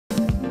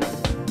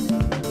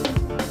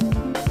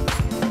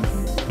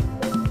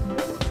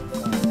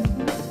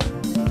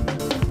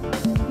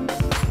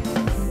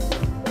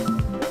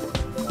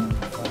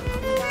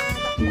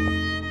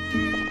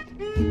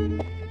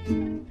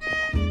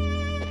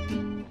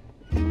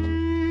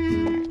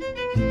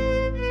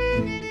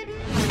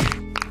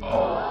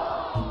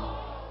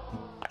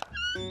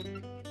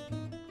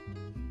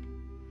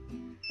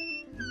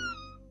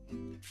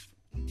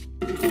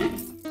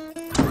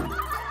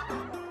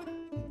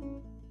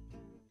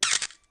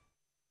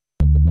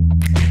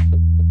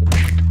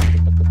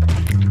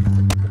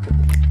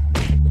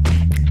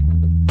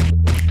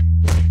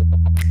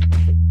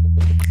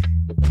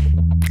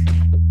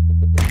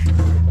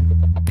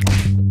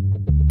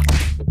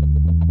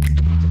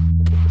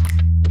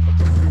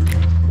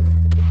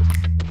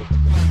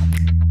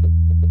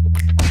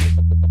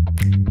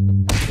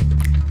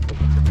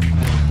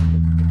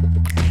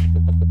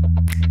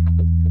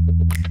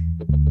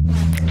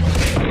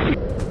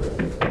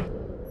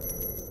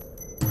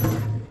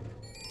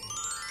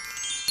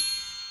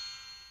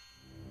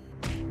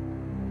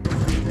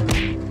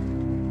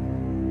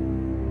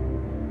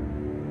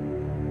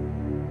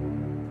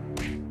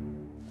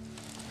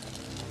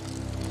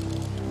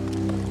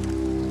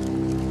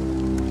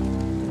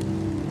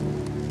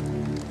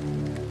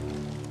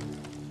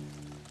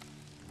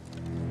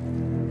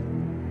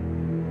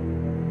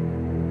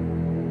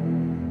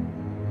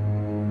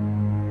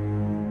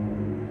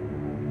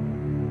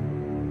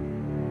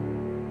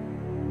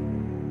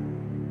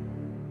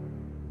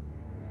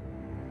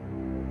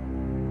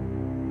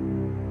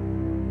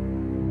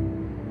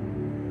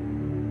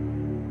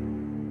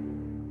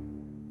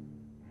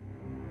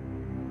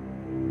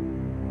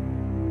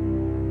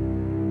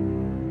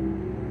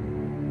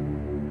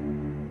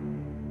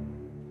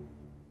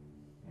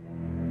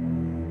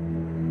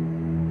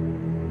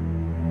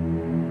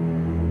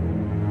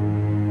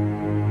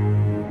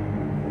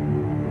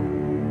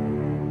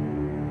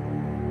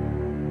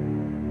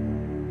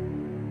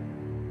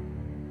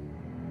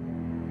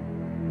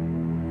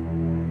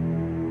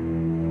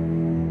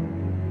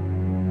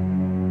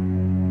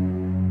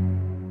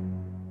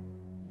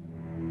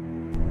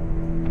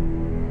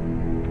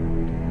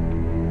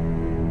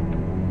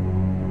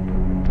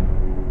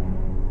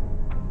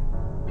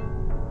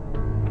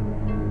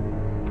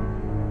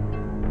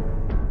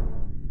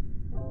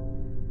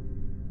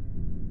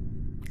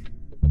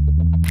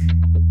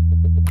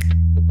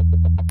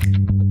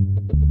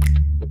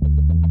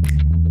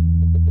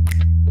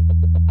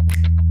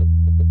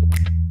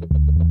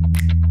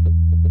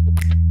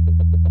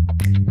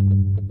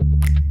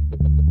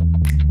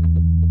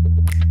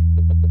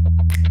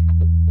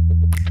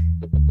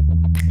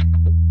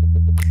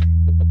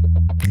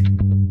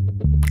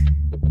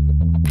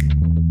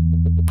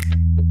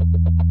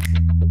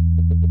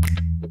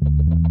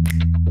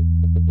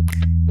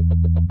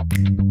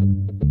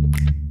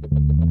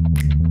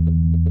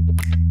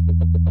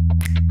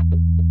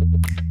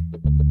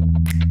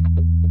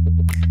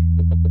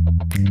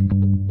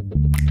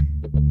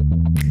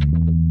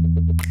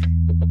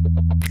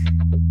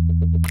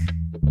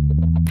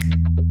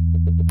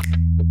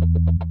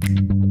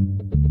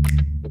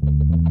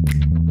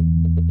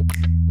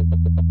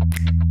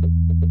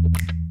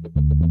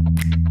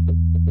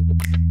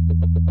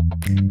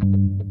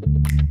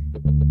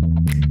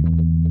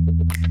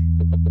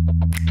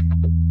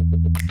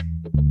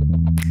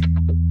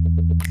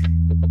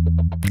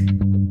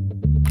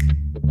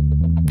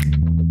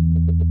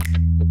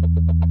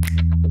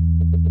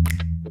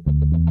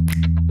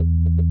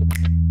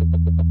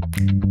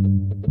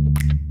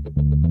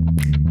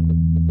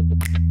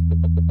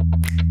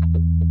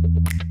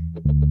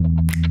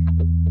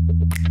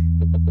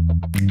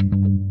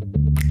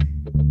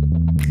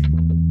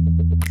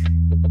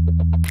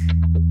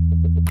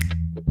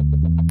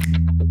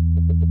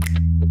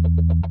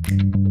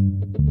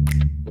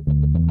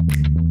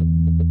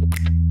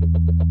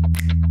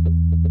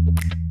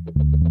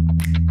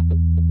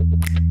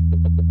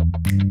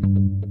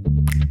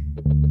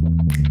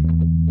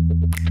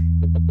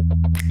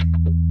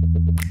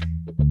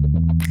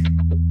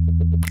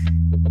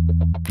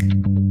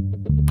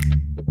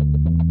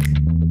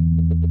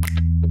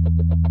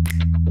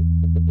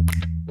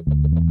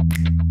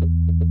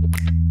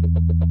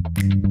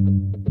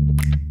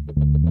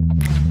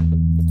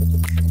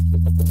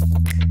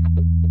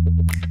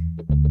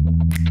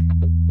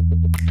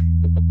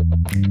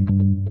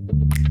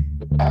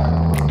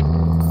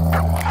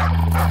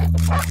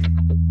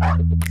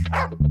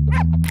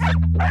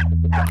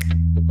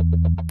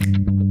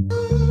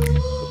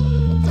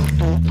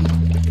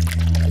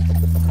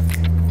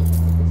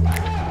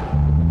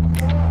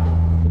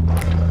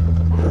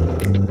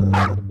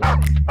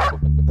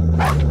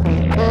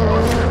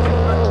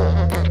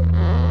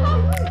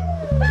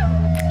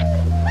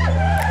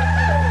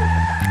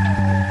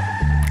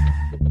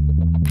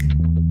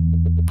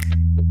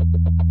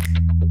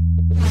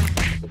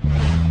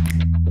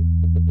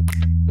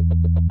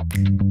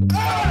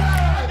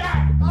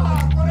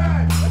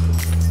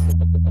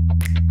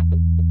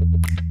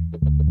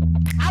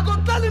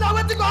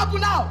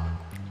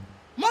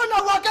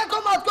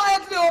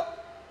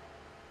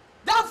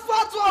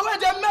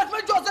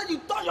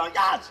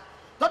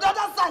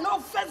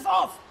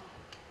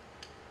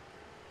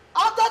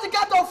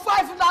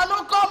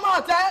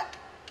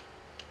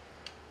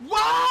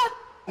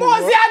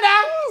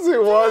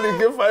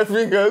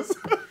Fingers.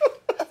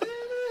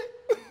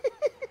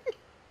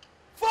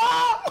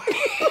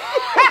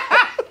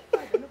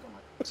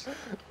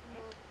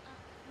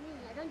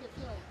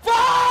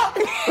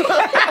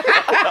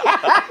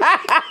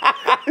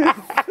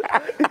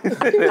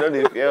 They don't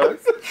need feels.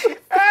 He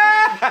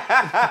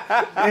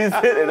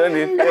said they don't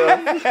need feels.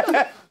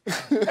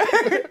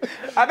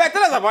 I bet,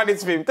 tell us about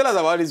this film. Tell us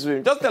about this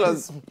film. Just tell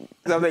us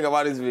something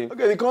about this film.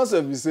 Okay, the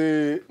concept is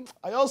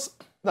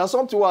that's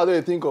something what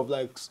I think of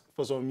like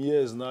for some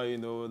years now, you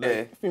know,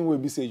 like film will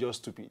be say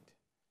just stupid.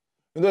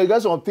 You know, you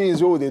got some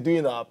things what they do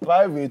in our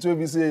private, will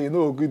be say, you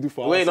know, good do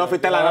for us. Wait, not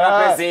tell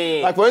another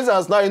person. Like for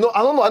instance, now, you know,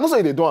 I don't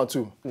know they do it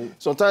too.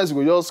 Sometimes you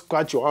will just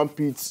scratch your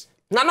armpits.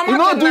 No, you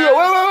don't do your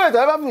wait,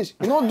 I have finished.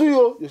 You don't do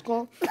your just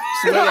come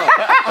smell it.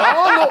 I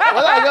don't know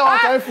whether I get one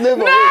kind of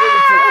flavor.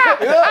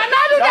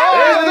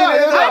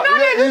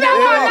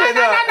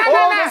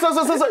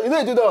 You know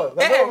you do that.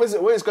 That's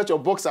what when you scratch your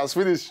boxers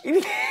finish. No,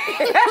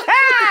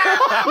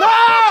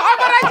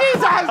 oh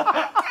Jesus!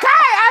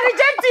 Kai, I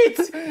reject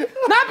it.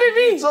 Not be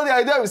me. So the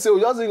idea we say we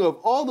just think of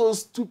all those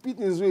stupid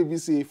things we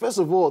say. First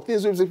of all,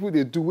 things we say people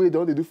they do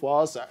don't they do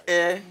for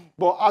outside.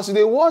 But as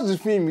they watch the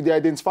film, they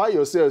identify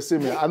yourself, say,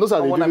 man, I know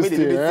how they do this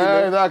thing.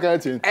 That kind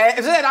of thing.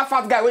 Is that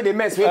fat guy with the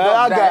mess?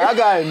 That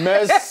guy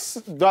mess.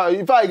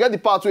 In fact, you get the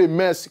part where he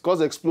mess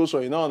cause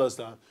explosion, you don't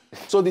understand.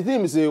 So the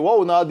thing is, what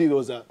we now did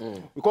was that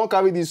we can't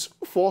carry these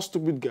 4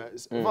 stupid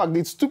guys. In fact,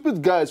 the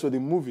stupid guys for the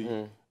movie,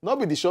 not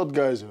be the short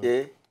guys.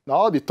 Now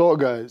all the tall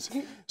guys.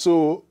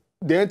 So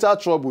they enter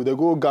trouble, they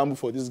go gamble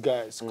for this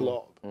guy's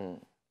club.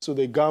 So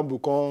they gamble,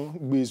 come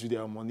base with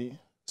their money.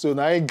 So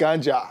now in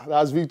Ganja,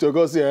 that's Victor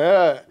go say,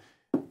 hey,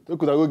 they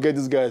could go get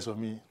these guys for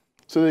me.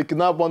 So they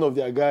kidnap one of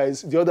their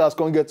guys. The others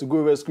can't get to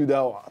go rescue that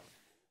one.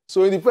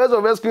 So in the place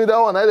of rescuing that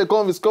one, now they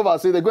come discover,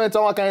 say they're going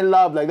to one kind of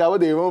lab like that where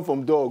they run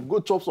from dog. Go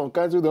chop some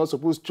kinds they're not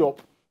supposed to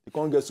chop. They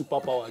can't get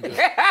superpower again.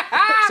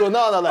 So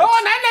now they're like,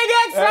 oh, now they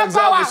get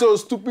superpower. So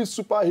stupid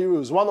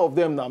superheroes. One of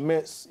them now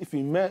mess. If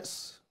he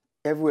mess,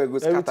 everywhere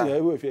goes everything,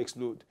 everywhere if he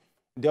explode.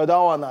 The other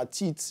one are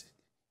teeth.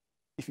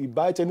 If you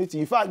bite anything,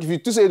 in fact, if you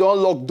say don't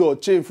lock door,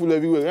 chain full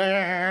everywhere.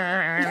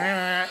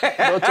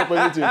 Don't chop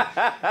anything.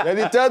 Then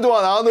the third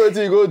one, I don't know if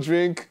you go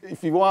drink.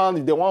 If they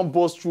want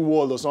bust through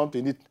wall or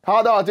something.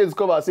 How that one take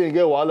discover saying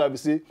get wahala, you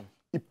see,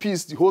 it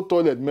piece the whole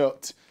toilet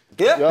melt.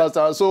 Yeah. You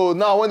understand? So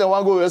now when they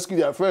want to go rescue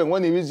their friend,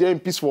 when they reach there in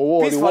peace for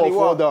wall, the wall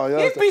fall down.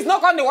 If peace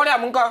not on the water,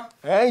 Munka.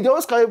 They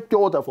always carry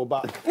pure water for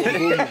back. I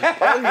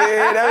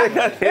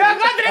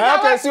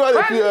can see what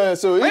they feel.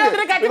 So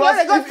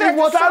if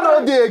water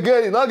no day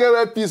again, you not get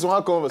where peace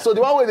one come. So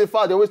the one where they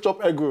fight, they always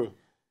chop egg roll.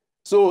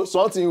 So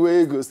something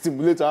where go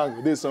stimulate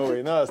anger, they somewhere,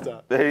 you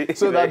understand?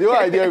 So that the whole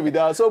idea with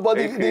that. So but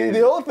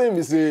the whole thing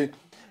is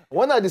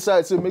when I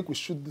decided to make we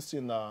shoot this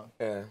thing now,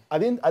 I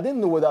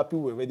didn't know whether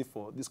people were ready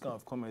for this kind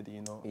of comedy,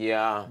 you know.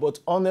 Yeah. But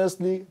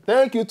honestly,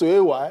 thank you to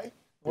AY.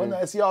 When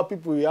I see how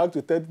people react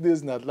to 30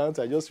 days in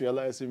Atlanta, I just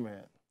realized,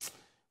 man,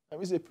 I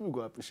mean, say people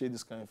go appreciate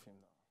this kind of film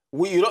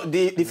now.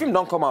 The film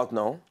don't come out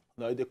now.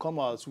 No, they come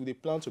out. So they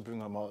plan to bring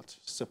them out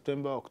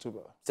September, October.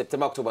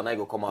 September, October, now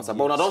go come out. Yes.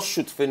 But I don't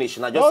shoot finish.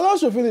 No, don't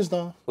shoot finish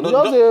now. We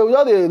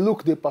just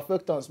look the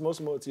perfect and small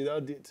till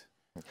that date.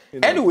 You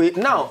know? Anyway,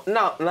 now,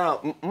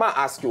 ma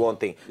ask you one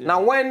thing. Yeah.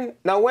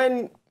 Now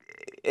when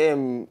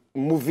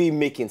movie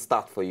making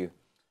start for you?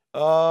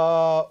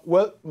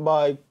 Well,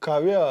 my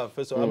career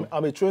first of all,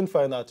 I'm a trained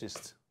fine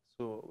artist.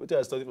 So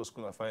I studied for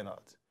school and fine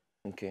art.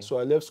 Okay. So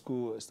I left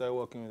school, I started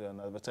working with an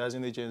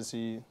advertising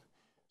agency.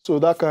 So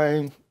that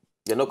kind,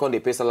 You're not going to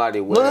pay salary.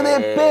 No,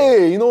 they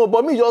pay, you know,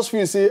 but me just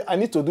feel, say, I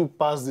need to do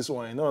past this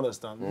one, you know,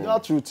 understand?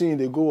 That routine,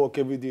 they go work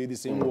every day, the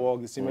same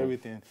work, the same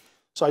everything.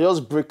 So I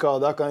just break out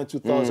that kind of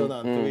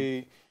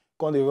 2003,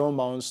 kind of run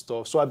my own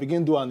stuff. So I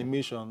begin to do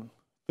animation,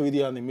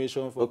 3D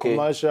animation for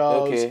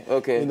commercials.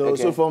 You know,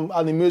 so from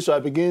animation, I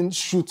begin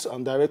shoot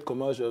and direct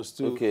commercials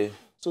too.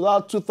 So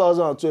that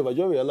 2012, I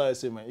just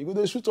realized, man, you go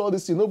to shoot all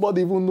this thing,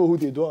 nobody even know who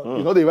they do.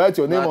 You know, they write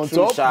your name on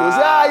top. They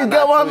say, you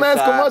get one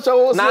nice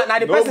commercial. Now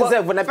the person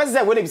said, when the person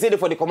said, when they say it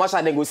for the commercial,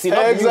 they go see.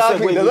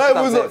 Exactly. They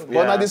don't even know.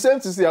 But now the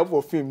same thing happen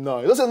for film now.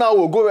 You don't say now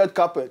we'll go red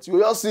carpet. You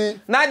just see.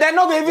 Now they're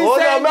not even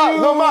saying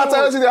no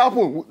matter what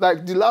happen.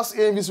 Like the last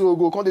AMVC will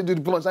go, can't they do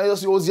the bunch? Now you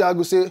just see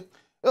Oziago say,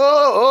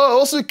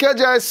 also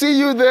Keja, I see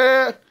you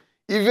there.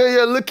 If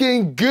you're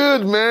looking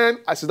good, man.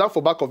 I sit down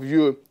for back of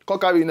you. Can't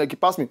carry you,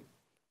 pass me.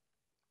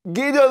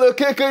 Gideon, you're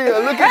looking so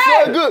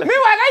good.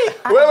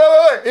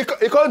 Wait.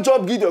 He can't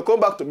drop Gideon, come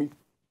back to me.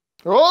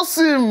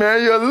 Rossi,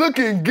 man, you're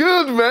looking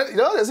good, man. You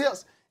know, they see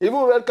us.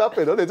 Even red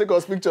carpet, they take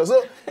us pictures.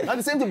 So, now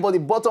the same thing, but the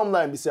bottom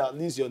line, they say, at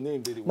least your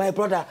name. My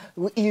brother,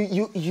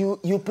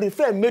 you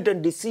prefer make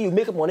them they see you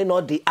make money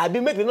not they. I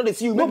be make them not they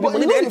see you make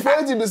money they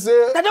enter. They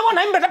say, they don't want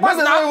to better pass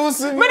now.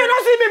 Make them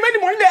not see me make the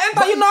money they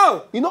enter, you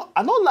know. You know,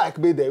 I don't like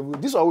me there.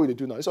 This is what they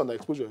do now. It's on the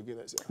exposure again.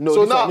 No,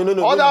 so now,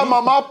 other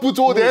mama put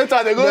all the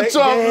enter, they go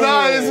chop.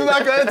 Now, it's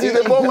not kind of thing,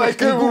 they bomb my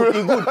cable.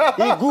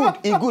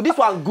 He good. This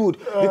one good.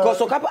 Because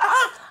so I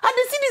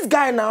didn't see this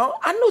guy now.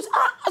 I know.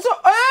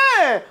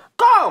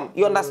 Come,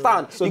 you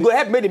understand? So you go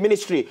help me the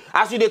ministry.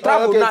 As you they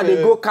travel now, they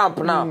go camp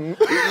now. As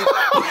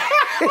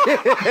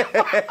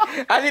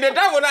you they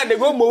travel now, they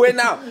go mow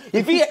now.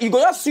 If you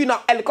go just see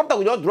now, helicopter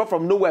will just drop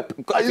from nowhere.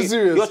 Are you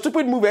serious? Your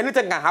stupid movie,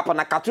 anything can happen.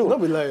 A cartoon.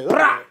 Don't be lying.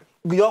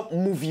 We just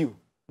move you.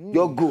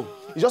 You go.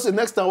 It's just the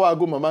next time when I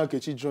go, my man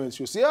Kechi joins.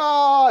 You say, you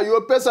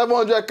will pay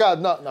 700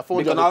 card. Now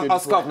 400. Now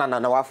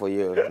what for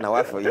you?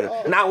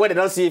 Now when they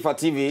don't see it for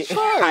TV,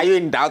 are you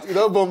in doubt? You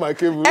don't burn my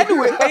cable.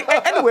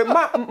 Anyway,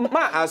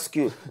 ma ask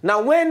you.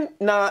 Now when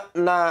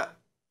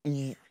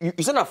you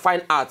said that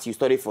fine arts you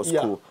studied for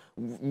school.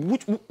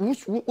 Which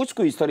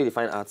school you studied the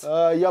fine arts?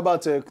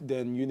 Yaba Tech,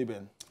 then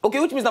Uniben. Okay,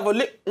 which means that for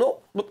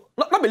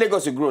not be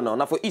Lagos you grow now.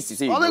 Now for East you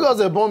say. Lagos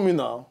they born me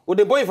now. Oh,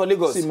 they born you for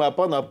Lagos. See, my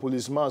partner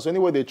policeman. So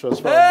anyway they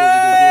transfer.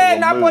 Hey,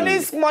 na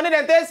police money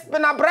they take,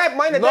 na bribe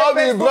money they take. Not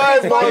be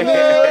bribe money.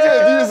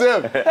 Hey,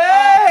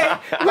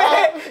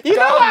 you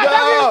know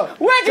what?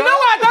 Wait, you know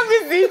what I talk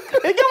this? You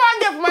get one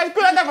gift for my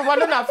school that for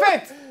Badona.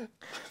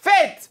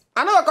 Faith.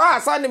 I know I call her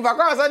son him, but I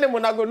call her son him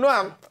when I go know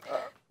him.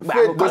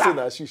 Faith go say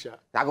na shisha.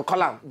 I go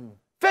call him.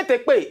 Faith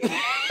take pay.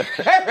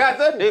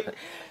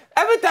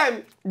 Every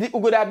time we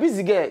go that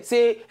busy girl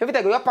say every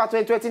time go your part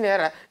 20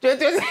 naira,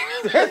 20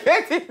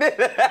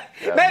 naira.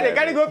 Then they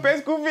can't go pay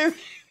school fees.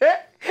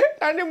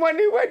 And the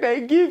money where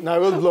they give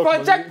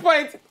for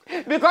checkpoint.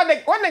 Because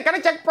when they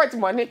can't checkpoint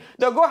money,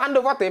 they go hand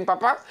over to him,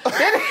 Papa.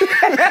 Then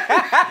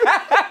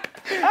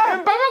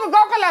Papa go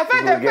call her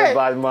Faith and pay.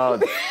 Bad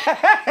mouth.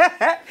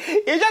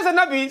 It just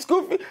not be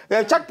school fee.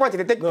 The checkpoint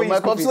they take pay. My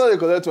pops they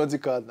collect 20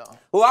 card now.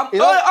 Now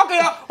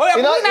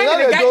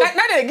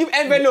they give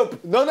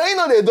envelope. No, you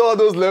know they do all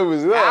those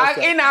levels.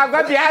 Okay, the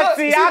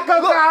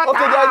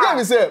idea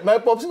is say my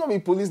pops not be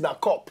police, na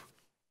cop.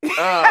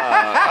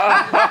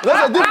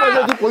 That's a difference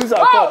between police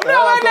and cop.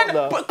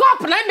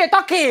 Cop, now they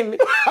talking.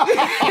 Cop,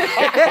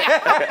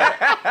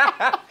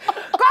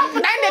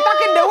 now they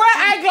talking. They wear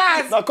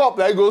eyeglass. Na cop,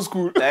 now go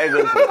school. Cop,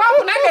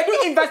 now they do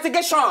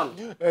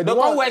investigation. They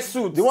don't wear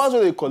suits. The ones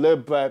where they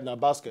collect bribe na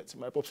basket.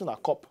 My pops na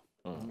cop.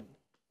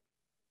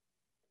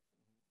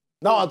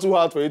 Now it's too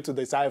hard for you to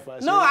decipher.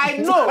 No, I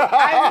know.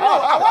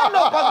 I want to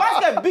know, but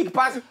basket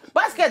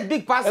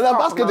big pass. And then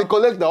basket they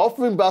collect the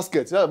offering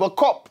basket. Yeah, but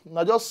cup,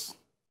 now just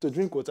to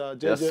drink water.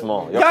 Just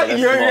small. Because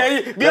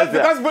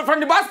from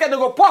the basket they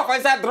go pop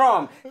inside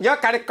drum. You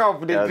carry cup,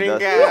 they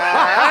drink.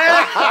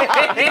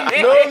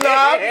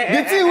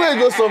 The thing where you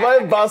go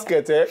survive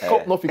basket,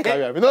 cup not fit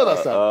carry. You know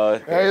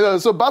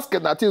understand? So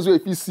basket na things where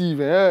if you see.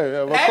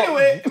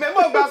 Anyway,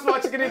 remember about small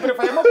chicken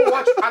for you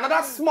watch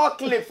another small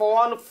clip for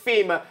one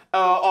film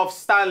of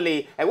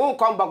Stanley. And when we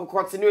come back, we'll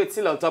continue it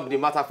till on top of the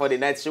matter for the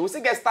night show. We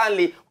still get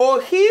Stanley.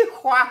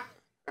 Ohikhuare.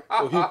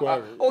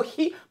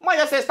 Might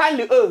just say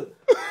Stanley.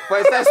 For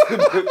instance,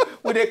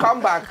 when they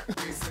come back.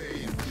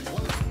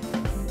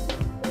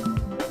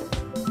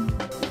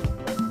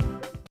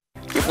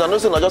 If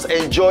you know, just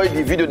enjoy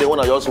the video they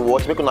want to just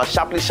watch, make sure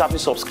sharply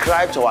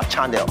subscribe to our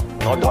channel.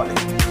 Not darling.